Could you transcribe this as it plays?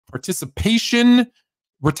participation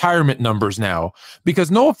retirement numbers now.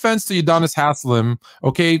 Because no offense to Udonis Haslem,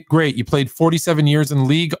 okay, great. You played 47 years in the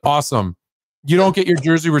league. Awesome. You don't get your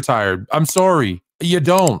jersey retired. I'm sorry. You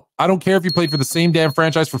don't. I don't care if you played for the same damn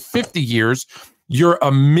franchise for 50 years. You're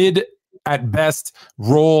a mid at best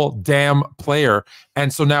role damn player.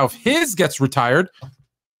 And so now if his gets retired,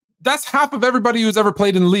 that's half of everybody who's ever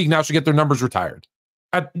played in the league now should get their numbers retired.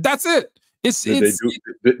 That's it.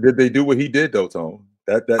 Did they do what he did though, Tone?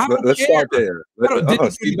 Let's start there.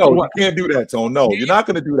 You can't do that, Tone. No, you're not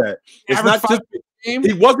going to do that. It's not just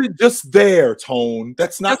he wasn't just there, Tone.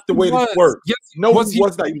 That's not the way this works. Yes, no, he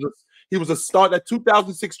was not. He was a starter. That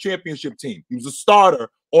 2006 championship team. He was a starter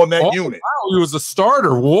on that unit. Wow, he was a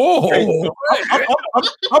starter. Whoa!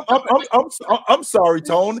 I'm sorry,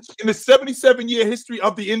 Tone. In the 77-year history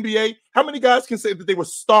of the NBA, how many guys can say that they were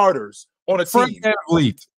starters on a team? Fred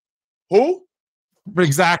VanVleet. Who?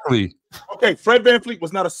 Exactly. Okay, Fred VanVleet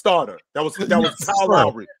was not a starter. That was Kyle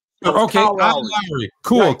Lowry. Okay, Kyle Lowry.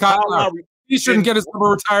 Cool. Right, Kyle Lowry. He shouldn't get his number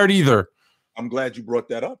retired either. I'm glad you brought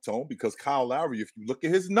that up, Tone, because Kyle Lowry, if you look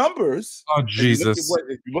at his numbers, oh Jesus,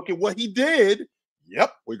 if you look at what he did,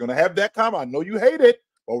 yep, we're gonna have that I know you hate it,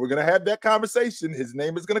 but we're gonna have that conversation. His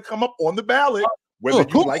name is gonna come up on the ballot. Whether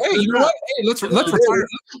you like it or not. Hey, let's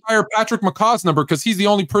retire Patrick McCaw's number because he's the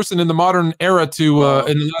only person in the modern era to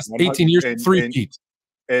in the last 18 years to three-peat.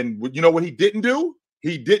 And you know what he didn't do?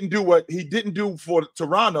 He didn't do for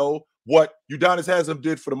Toronto what Udonis Haslem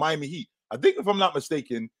did for the Miami Heat. I think, if I'm not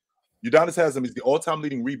mistaken, Udonis Haslem is the all-time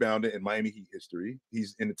leading rebounder in Miami Heat history.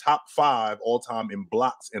 He's in the top 5 all-time in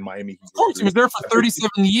blocks in Miami Heat. Of course, he was there for 37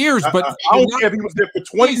 years, but I don't care if he was there for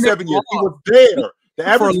 27 years. He was there. The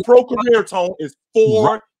average pro career, Tone, is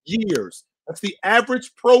 4 years. That's the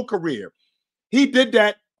average pro career. He did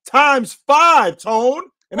that times 5, Tone.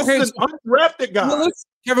 And this is an undrafted guy.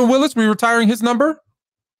 Kevin Willis, we retiring his number?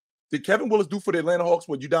 Did Kevin Willis do for the Atlanta Hawks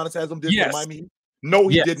what Udonis Haslem did for Miami Heat? No,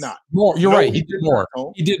 he did not. More. You're right. He did more.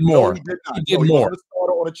 He did more. He did more. He wasn't a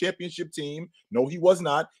starter on a championship team. No, he was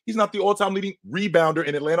not. He's not the all-time leading rebounder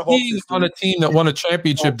in Atlanta Hawks. He's on a team that won a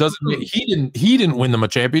championship. Doesn't mean he didn't win them a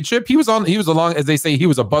championship. He was along, as they say, he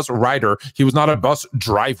was a bus rider. He was not a bus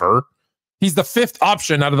driver. He's the 5th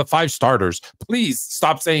option out of the 5 starters. Please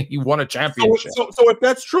stop saying he won a championship. So if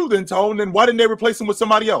that's true, then Tone, then why didn't they replace him with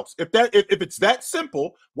somebody else? If it's that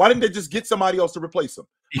simple, why didn't they just get somebody else to replace him?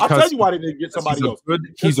 I'll tell you why didn't they get somebody else.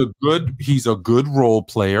 He's a good role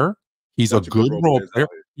player. He's a good role player.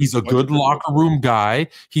 He's a good locker room guy.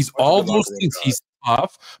 He's all those things. He's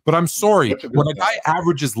tough. But I'm sorry, when a guy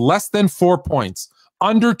averages less than 4 points,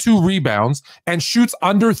 under 2 rebounds, and shoots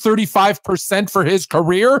under 35% for his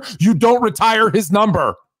career, you don't retire his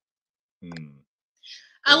number.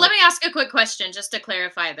 Let me ask a quick question just to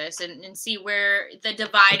clarify this and see where the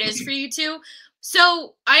divide is for you two.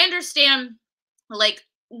 So I understand like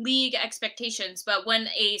league expectations, but when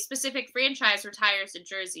a specific franchise retires a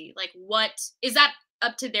jersey, like what is that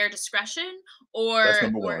up to their discretion or? That's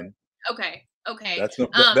number one. Okay. That's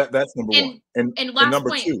number one. And last number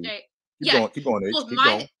point, 2. Jay, Keep going.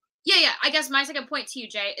 Well, I guess my second point to you,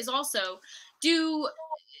 Jay, is also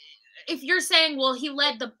if you're saying, well, he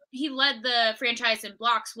led the franchise in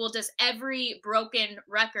blocks, well, does every broken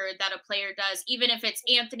record that a player does, even if it's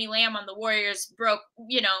Anthony Lamb on the Warriors broke,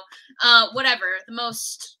 whatever, the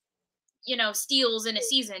most, steals in a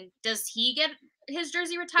season, does he get his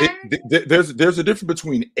jersey retired? There's a difference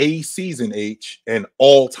between a season, H, and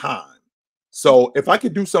all time. So if I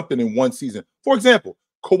could do something in one season, for example,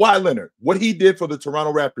 Kawhi Leonard, what he did for the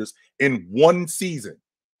Toronto Raptors in one season,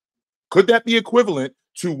 could that be equivalent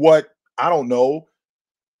to what, I don't know.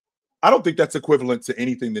 I don't think that's equivalent to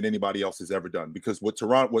anything that anybody else has ever done, because what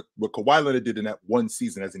Kawhi Leonard did in that one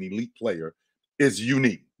season as an elite player is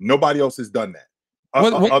unique. Nobody else has done that.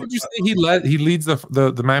 What did you say he leads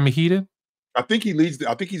the Miami Heat in? I think he leads.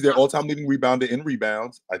 I think he's their all-time leading rebounder in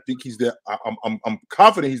rebounds. I think he's their. I'm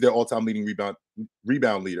confident he's their all-time leading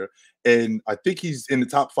rebound leader, and I think he's in the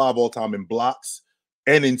top 5 all-time in blocks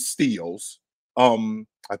and in steals.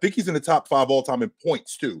 I think he's in the top 5 all-time in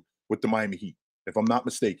points too with the Miami Heat, if I'm not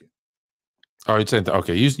mistaken. Oh, you're saying that.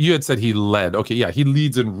 Okay, you had said he led. Okay, yeah, he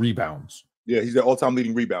leads in rebounds. Yeah, he's their all-time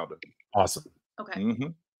leading rebounder. Awesome. Okay.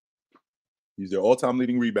 He's their all-time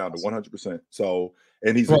leading rebounder, 100%. So.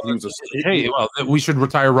 And we should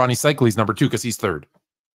retire Ronnie Cycli's number 2 because he's 3rd.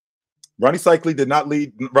 Ronnie Cycli did not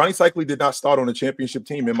lead. Ronnie Cycli did not start on a championship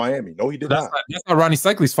team in Miami. No, he did not. That's not Ronnie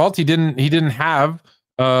Cycli's fault. He didn't have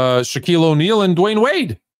Shaquille O'Neal and Dwayne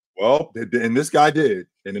Wade. Well, and this guy did.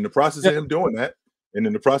 And in the process of him doing that,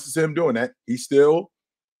 he still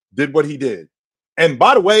did what he did. And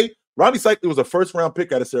by the way, Ronnie Cycli was a 1st-round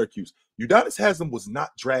pick out of Syracuse. Udonis Haslem was not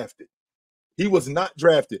drafted. He was not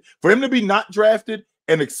drafted. For him to be not drafted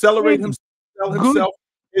and accelerate himself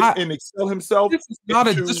and excel himself. This is not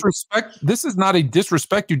a disrespect. This is not a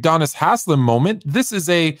disrespect Udonis Haslem moment. This is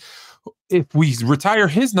a, if we retire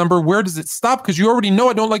his number, where does it stop? Because you already know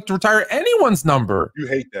I don't like to retire anyone's number. You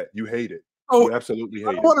hate that. You hate it. Oh, you absolutely hate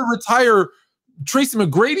it. I want to retire Tracy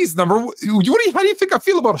McGrady's number. How do you think I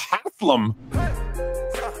feel about Haslem?